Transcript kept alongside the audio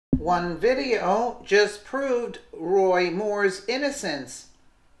One video just proved Roy Moore's innocence.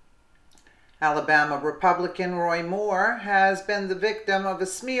 Alabama Republican Roy Moore has been the victim of a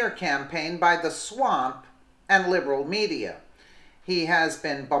smear campaign by the swamp and liberal media. He has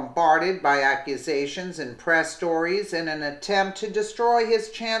been bombarded by accusations and press stories in an attempt to destroy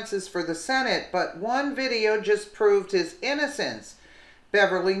his chances for the Senate, but one video just proved his innocence.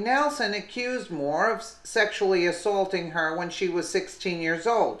 Beverly Nelson accused Moore of sexually assaulting her when she was 16 years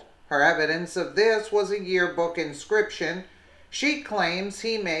old. Her evidence of this was a yearbook inscription she claims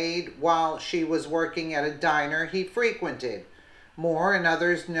he made while she was working at a diner he frequented. Moore and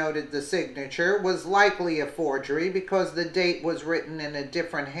others noted the signature was likely a forgery because the date was written in a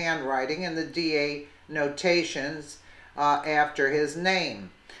different handwriting and the DA notations after his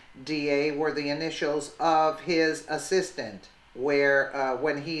name. DA were the initials of his assistant,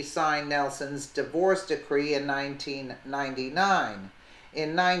 when he signed Nelson's divorce decree in 1999.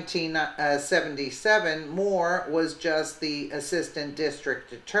 In 1977, Moore was just the assistant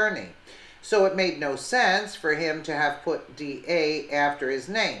district attorney, so it made no sense for him to have put DA after his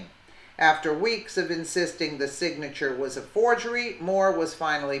name. After weeks of insisting the signature was a forgery, Moore was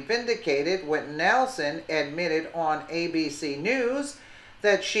finally vindicated when Nelson admitted on ABC News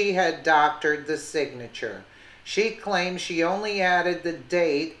that she had doctored the signature. She claims she only added the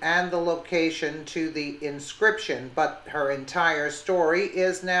date and the location to the inscription, but her entire story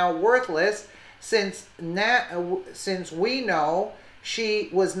is now worthless since we know she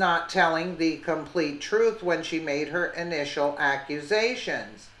was not telling the complete truth when she made her initial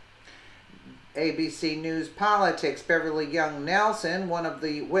accusations. ABC News Politics. Beverly Young Nelson, one of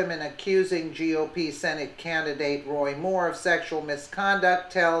the women accusing GOP Senate candidate Roy Moore of sexual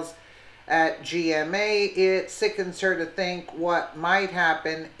misconduct, tells at GMA it sickens her to think what might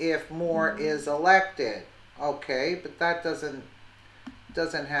happen if Moore is elected. Okay, but that doesn't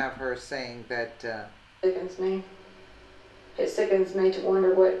have her saying that. Sickens me. It sickens me to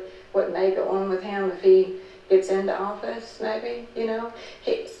wonder what may go on with him if he gets into office. Maybe, you know,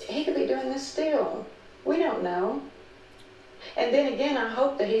 he could be doing this still. We don't know. And then again, I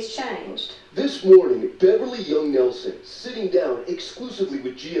hope that he's changed. This morning, Beverly Young Nelson sitting down exclusively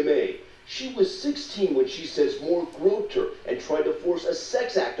with GMA. She was 16 when she says Moore groped her and tried to force a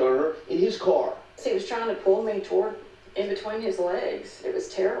sex act on her in his car. He was trying to pull me toward in between his legs. It was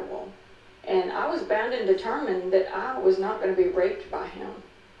terrible. And I was bound and determined that I was not going to be raped by him.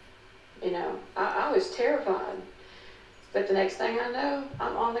 You know, I was terrified. But the next thing I know,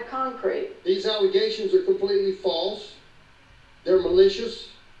 I'm on the concrete. These allegations are completely false. They're malicious.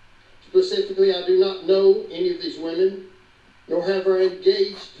 Specifically, I do not know any of these women, nor have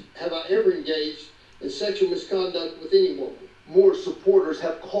I ever engaged in sexual misconduct with any woman. Moore's supporters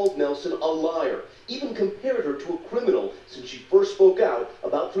have called Nelson a liar, even compared her to a criminal since she first spoke out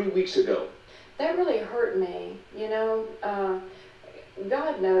about 3 weeks ago. That really hurt me, you know.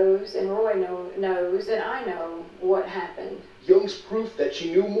 God knows, and Roy knows, and I know what happened. Young's proof that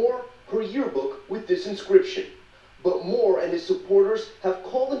she knew Moore? Her yearbook with this inscription. But Moore and his supporters have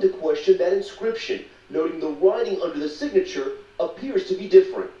called into question that inscription, noting the writing under the signature appears to be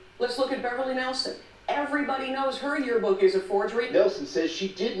different. Let's look at Beverly Nelson. Everybody knows her yearbook is a forgery. Nelson says she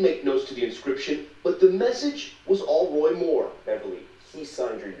did make notes to the inscription, but the message was all Roy Moore. Beverly, he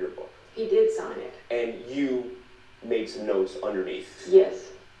signed your yearbook. He did sign it. And you made some notes underneath.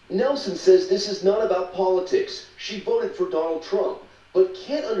 Yes. Nelson says this is not about politics. She voted for Donald Trump, but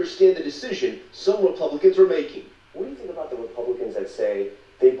can't understand the decision some Republicans are making. What do you think about the Republicans that say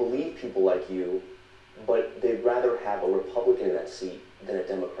they believe people like you, but they'd rather have a Republican in that seat than a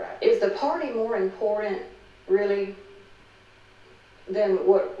Democrat? Is the party more important, really, than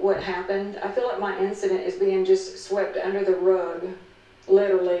what happened? I feel like my incident is being just swept under the rug,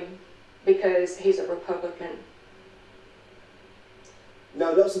 literally, because he's a Republican.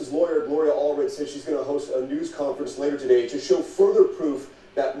 Now, Nelson's lawyer, Gloria Allred, says she's going to host a news conference later today to show further proof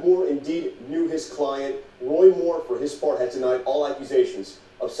that Moore indeed knew his client. Roy Moore, for his part, has denied all accusations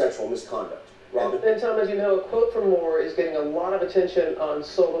of sexual misconduct. Robin? And Tom, as you know, a quote from Moore is getting a lot of attention on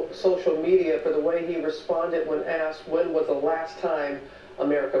social media for the way he responded when asked when was the last time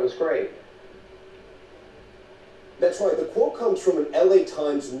America was great. That's right. The quote comes from an LA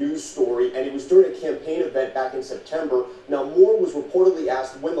Times news story, and it was during a campaign event back in September. Now, Moore was reportedly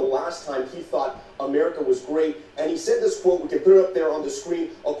asked when the last time he thought America was great, and he said this quote, we can put it up there on the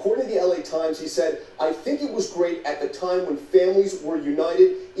screen. According to the LA Times, he said, "I think it was great at the time when families were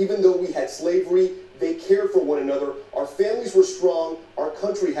united, even though we had slavery, they cared for one another, our families were strong, our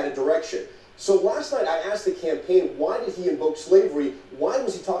country had a direction." So last night I asked the campaign, why did he invoke slavery? Why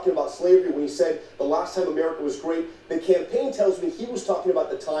was he talking about slavery when he said the last time America was great? The campaign tells me he was talking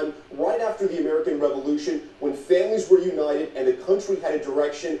about the time right after the American Revolution when families were united and the country had a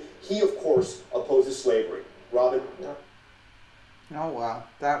direction. He, of course, opposes slavery. Robin? Oh, well,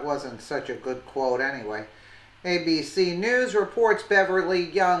 that wasn't such a good quote anyway. ABC News reports Beverly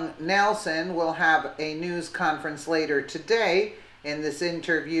Young Nelson will have a news conference later today. In this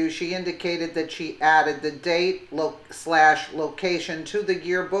interview, she indicated that she added the date / location to the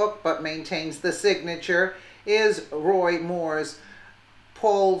yearbook, but maintains the signature is Roy Moore's.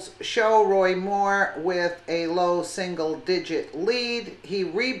 Polls show Roy Moore with a low single-digit lead. He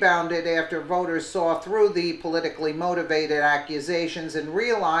rebounded after voters saw through the politically motivated accusations and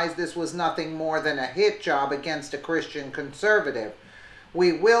realized this was nothing more than a hit job against a Christian conservative.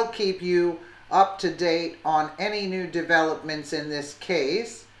 We will keep you up to date on any new developments in this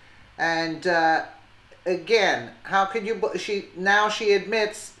case. And again, how could you? She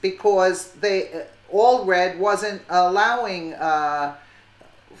admits because All Red wasn't allowing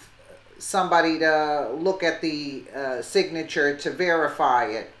somebody to look at the signature to verify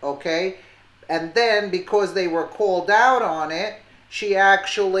it, okay? And then because they were called out on it, she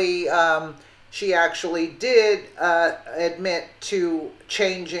actually did admit to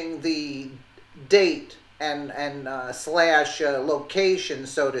changing the date and / location,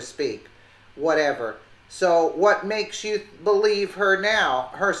 so to speak, whatever. So what makes you believe her now?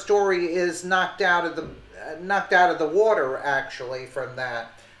 Her story is knocked out of the water, actually, from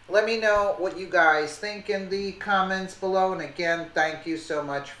that. Let me know what you guys think in the comments below. And again, thank you so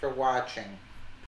much for watching.